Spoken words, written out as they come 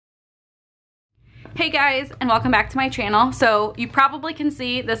Hey guys, and welcome back to my channel. So you probably can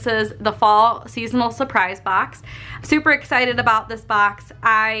see this is the fall seasonal surprise box. I'm super excited about this box.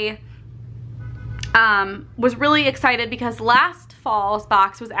 I was really excited because last fall's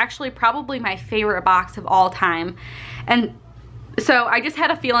box was actually probably my favorite box of all time. And so I just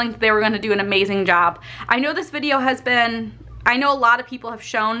had a feeling that they were going to do an amazing job. I know this video has been, I know a lot of people have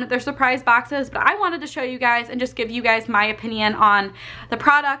shown their surprise boxes, but I wanted to show you guys and just give you guys my opinion on the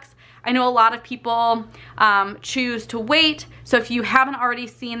products. I know a lot of people choose to wait, so if you haven't already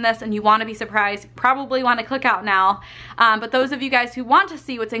seen this and you want to be surprised, you probably want to click out now. But those of you guys who want to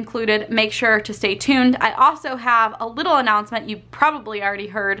see what's included, make sure to stay tuned. I also have a little announcement you probably already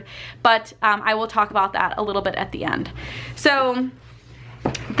heard, but I will talk about that a little bit at the end. So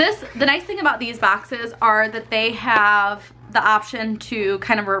the nice thing about these boxes are that they have the option to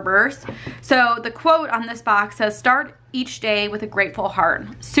kind of reverse. So the quote on this box says, "Start each day with a grateful heart."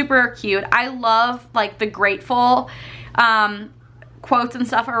 Super cute. I love like the grateful quotes and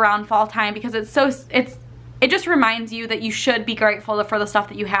stuff around fall time because it just reminds you that you should be grateful for the stuff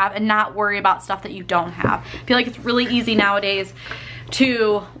that you have and not worry about stuff that you don't have. I feel like it's really easy nowadays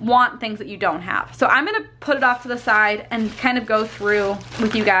to want things that you don't have. So I'm gonna put it off to the side and kind of go through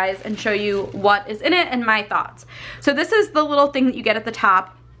with you guys and show you what is in it and my thoughts. So this is the little thing that you get at the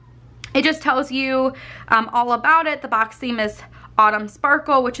top. It just tells you all about it. The box theme is Autumn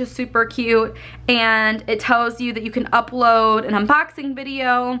Sparkle, which is super cute. And it tells you that you can upload an unboxing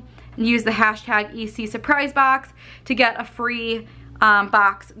video and use the hashtag #ECSurpriseBox to get a free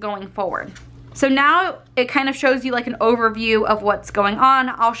box going forward. So now it kind of shows you like an overview of what's going on.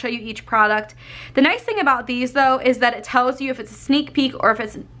 I'll show you each product. The nice thing about these though is that it tells you if it's a sneak peek or if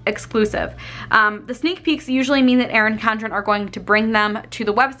it's exclusive. The sneak peeks usually mean that Erin Condren are going to bring them to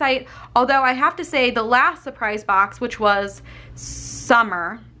the website. Although I have to say the last surprise box, which was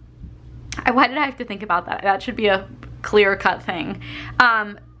summer, why did I have to think about that? That should be a clear-cut thing.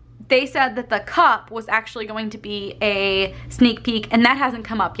 They said that the cup was actually going to be a sneak peek, and that hasn't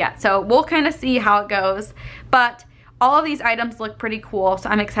come up yet. So we'll kind of see how it goes. But all of these items look pretty cool, so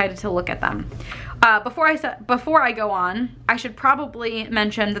I'm excited to look at them. Before I go on, I should probably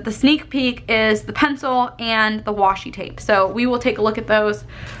mention that the sneak peek is the pencil and the washi tape. So we will take a look at those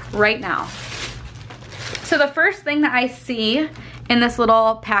right now. So the first thing that I see in this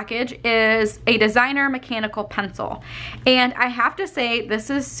little package is a designer mechanical pencil. And I have to say, this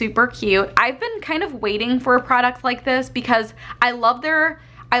is super cute. I've been kind of waiting for a product like this because I love their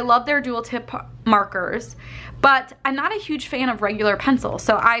dual tip markers, but I'm not a huge fan of regular pencils.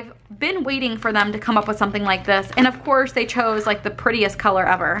 So I've been waiting for them to come up with something like this. And of course they chose like the prettiest color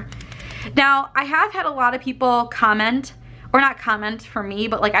ever. Now I have had a lot of people comment, or not comment for me,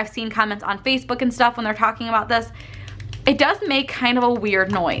 but like I've seen comments on Facebook and stuff when they're talking about this. It does make kind of a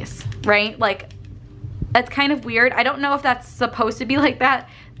weird noise, right? Like, that's kind of weird. I don't know if that's supposed to be like that.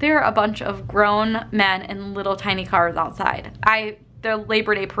 There are a bunch of grown men in little tiny cars outside. The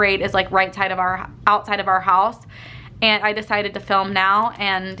Labor Day parade is like outside of our house, and I decided to film now,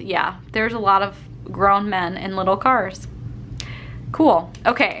 and yeah, there's a lot of grown men in little cars. Cool,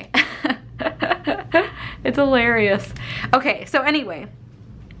 okay. It's hilarious. Okay, so anyway,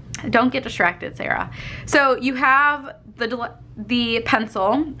 don't get distracted, Sarah. So you have the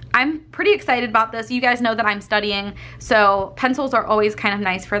pencil. I'm pretty excited about this. You guys know that I'm studying, so pencils are always kind of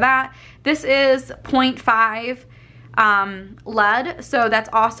nice for that. This is 0.5 lead, so that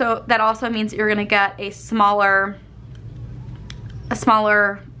also means that you're gonna get a smaller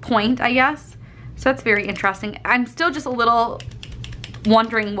point, I guess. So that's very interesting. I'm still just a little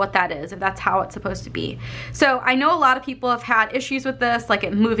wondering what that is, if that's how it's supposed to be. So I know a lot of people have had issues with this, like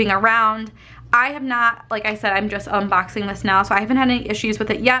it moving around. I have not, like I said, I'm just unboxing this now, so I haven't had any issues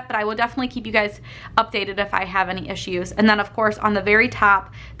with it yet, but I will definitely keep you guys updated if I have any issues. And then of course on the very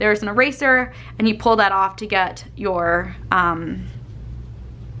top, there's an eraser, and you pull that off to get your, I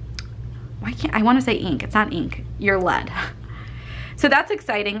want to say ink, it's not ink, your lead. So that's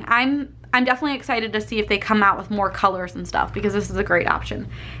exciting. I'm definitely excited to see if they come out with more colors and stuff, because this is a great option.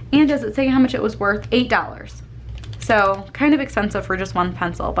 And does it say how much it was worth? $8. So kind of expensive for just one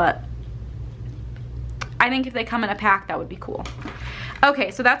pencil, but I think if they come in a pack, that would be cool.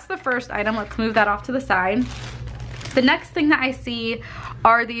 Okay, so that's the first item. Let's move that off to the side. The next thing that I see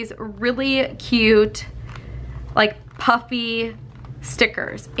are these really cute, like puffy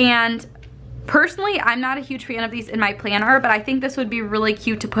stickers. And personally, I'm not a huge fan of these in my planner, but I think this would be really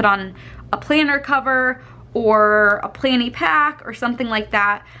cute to put on a planner cover or a planny pack or something like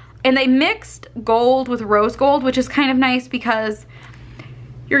that. And they mixed gold with rose gold, which is kind of nice because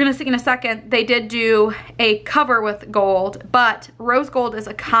you're gonna see in a second, they did do a cover with gold, but rose gold is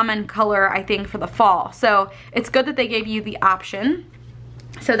a common color, I think, for the fall. So it's good that they gave you the option.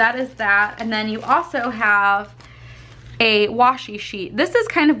 So that is that. And then you also have a washi sheet. This is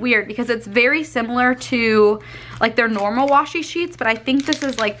kind of weird because it's very similar to like their normal washi sheets, but I think this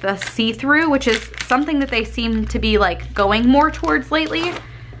is like the see-through, which is something that they seem to be like going more towards lately.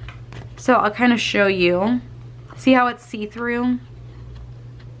 So I'll kind of show you. See how it's see-through?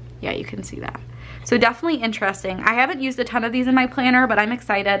 Yeah, you can see that. So definitely interesting. I haven't used a ton of these in my planner, but I'm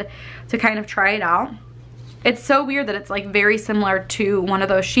excited to kind of try it out. It's so weird that it's like very similar to one of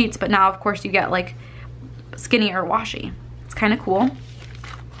those sheets, but now of course you get like skinnier washi. It's kind of cool.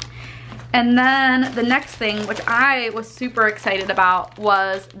 And then the next thing, which I was super excited about,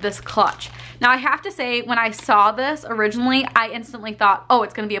 was this clutch. Now I have to say, when I saw this originally, I instantly thought, oh,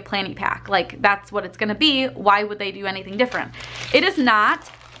 it's gonna be a planny pack. Like, that's what it's gonna be. Why would they do anything different? It is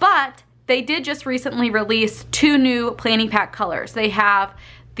not, but they did just recently release 2 new planny pack colors. They have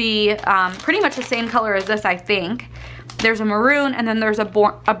the pretty much the same color as this, I think. There's a maroon, and then there's a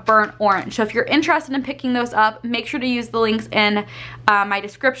burnt orange. So if you're interested in picking those up, make sure to use the links in my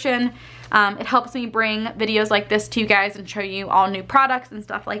description. It helps me bring videos like this to you guys and show you all new products and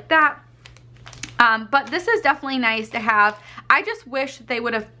stuff like that. But this is definitely nice to have. I just wish that they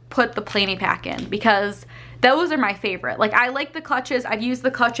would have put the planny pack in, because those are my favorite. Like, I like the clutches. I've used the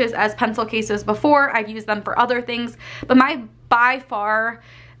clutches as pencil cases before. I've used them for other things. But my by far,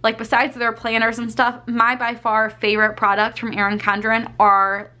 like besides their planners and stuff, my by far favorite product from Erin Condren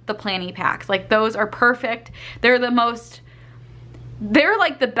are the planny packs. Like, those are perfect. They're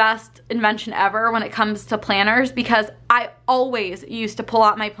like the best invention ever when it comes to planners, because I always used to pull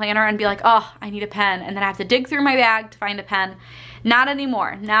out my planner and be like, oh, I need a pen, and then I have to dig through my bag to find a pen. Not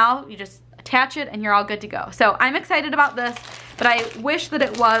anymore. Now you just attach it and you're all good to go. So I'm excited about this, but I wish that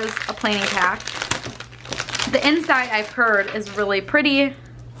it was a planny pack. The inside, I've heard, is really pretty.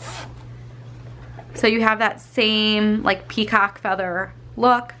 So you have that same like peacock feather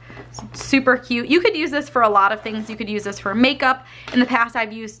look. Super cute. You could use this for a lot of things. You could use this for makeup. In the past,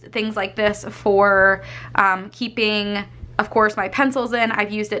 I've used things like this for keeping, of course, my pencils in.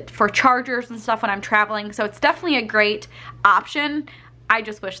 I've used it for chargers and stuff when I'm traveling. So it's definitely a great option. I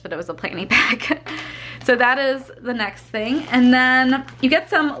just wish that it was a planny pack. So that is the next thing. And then you get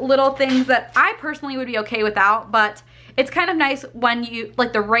some little things that I personally would be okay without, but it's kind of nice when you,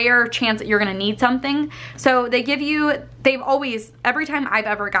 like, the rare chance that you're gonna need something. So they give you, they've always, every time I've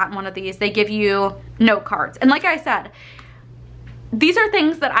ever gotten one of these, they give you note cards. And like I said, these are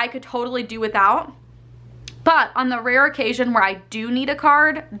things that I could totally do without, but on the rare occasion where I do need a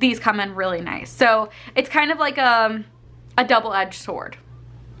card, these come in really nice. So it's kind of like a double-edged sword.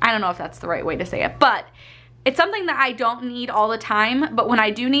 I don't know if that's the right way to say it, but it's something that I don't need all the time, but when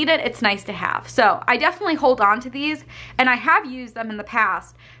I do need it, it's nice to have. So I definitely hold on to these, and I have used them in the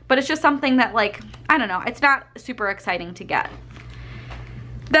past, but it's just something that, like, I don't know, it's not super exciting to get.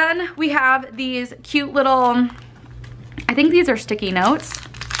 Then we have these cute little, I think these are sticky notes,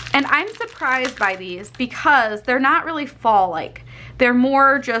 and I'm surprised by these because they're not really fall-like. They're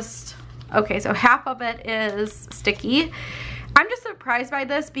more just, okay, so half of it is sticky. I'm just surprised by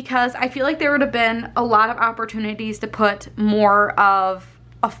this because I feel like there would have been a lot of opportunities to put more of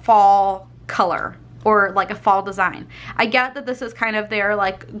a fall color or like a fall design. I get that this is kind of their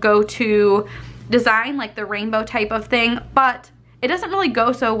like go-to design, like the rainbow type of thing, but it doesn't really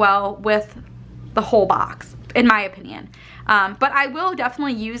go so well with the whole box, in my opinion. But I will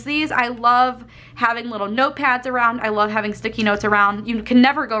definitely use these. I love having little notepads around. I love having sticky notes around. You can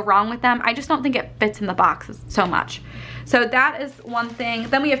never go wrong with them. I just don't think it fits in the box so much. So that is one thing.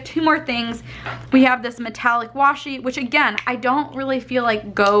 Then we have 2 more things. We have this metallic washi, which again, I don't really feel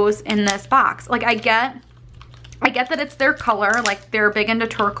like goes in this box. Like, I get that it's their color, like they're big into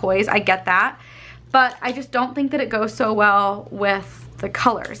turquoise, I get that. But I just don't think that it goes so well with the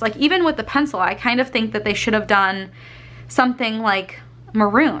colors. Like, even with the pencil, I kind of think that they should have done something like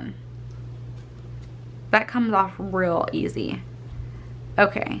maroon. That comes off real easy.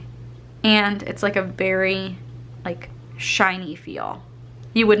 Okay. And it's like a very like shiny feel.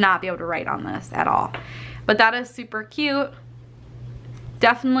 You would not be able to write on this at all. But that is super cute.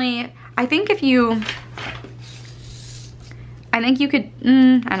 Definitely, I think you could,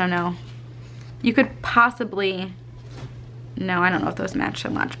 I don't know. You could possibly, no, I don't know if those match so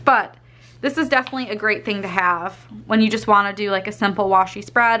much, but this is definitely a great thing to have when you just want to do like a simple washi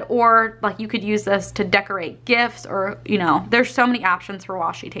spread, or like you could use this to decorate gifts, or, you know, there's so many options for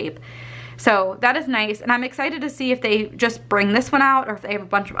washi tape. So that is nice, and I'm excited to see if they just bring this one out or if they have a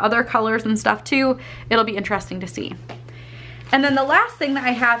bunch of other colors and stuff too. It'll be interesting to see. And then the last thing that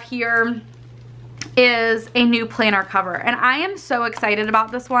I have here is a new planner cover, and I am so excited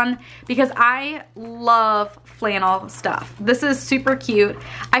about this one because I love flannel stuff. This is super cute.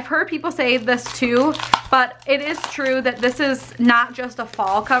 I've heard people say this too, but it is true that this is not just a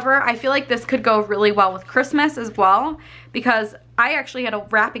fall cover. I feel like this could go really well with Christmas as well, because I actually had a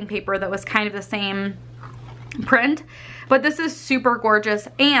wrapping paper that was kind of the same print, but this is super gorgeous,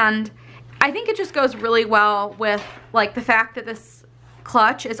 and I think it just goes really well with like the fact that this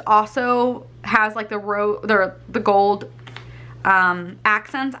clutch is also has like the gold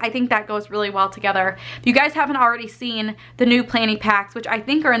accents. I think that goes really well together. If you guys haven't already seen, the new planning packs, which I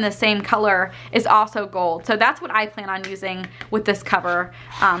think are in the same color, is also gold. So that's what I plan on using with this cover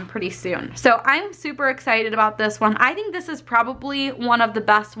pretty soon. So I'm super excited about this one. I think this is probably one of the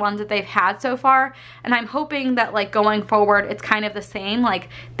best ones that they've had so far, and I'm hoping that like going forward it's kind of the same, like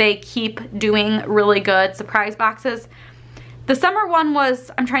they keep doing really good surprise boxes. The summer one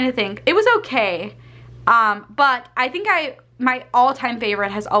was, I'm trying to think, it was okay, but I think my all-time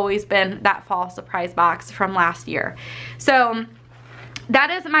favorite has always been that fall surprise box from last year. So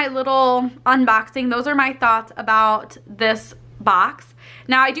that is my little unboxing. Those are my thoughts about this box.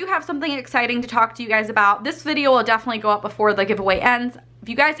 Now I do have something exciting to talk to you guys about. This video will definitely go up before the giveaway ends. If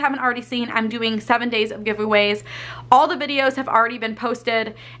you guys haven't already seen, I'm doing 7 days of giveaways. All the videos have already been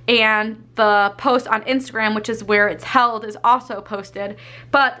posted, and the post on Instagram, which is where it's held, is also posted.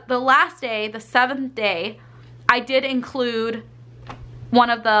 But the last day, the 7th day, I did include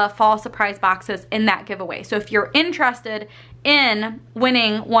one of the fall surprise boxes in that giveaway. So if you're interested in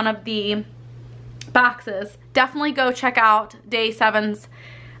winning one of the boxes, definitely go check out day 7's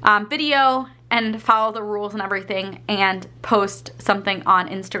video and follow the rules and everything and post something on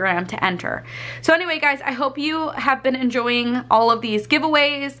Instagram to enter. So anyway guys, I hope you have been enjoying all of these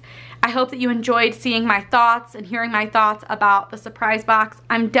giveaways. I hope that you enjoyed seeing my thoughts and hearing my thoughts about the surprise box.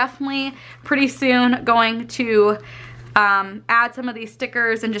 I'm definitely pretty soon going to add some of these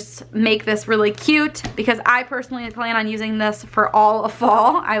stickers and just make this really cute, because I personally plan on using this for all of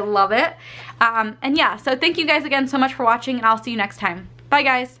fall. I love it. And yeah, so thank you guys again so much for watching, and I'll see you next time. Bye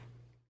guys.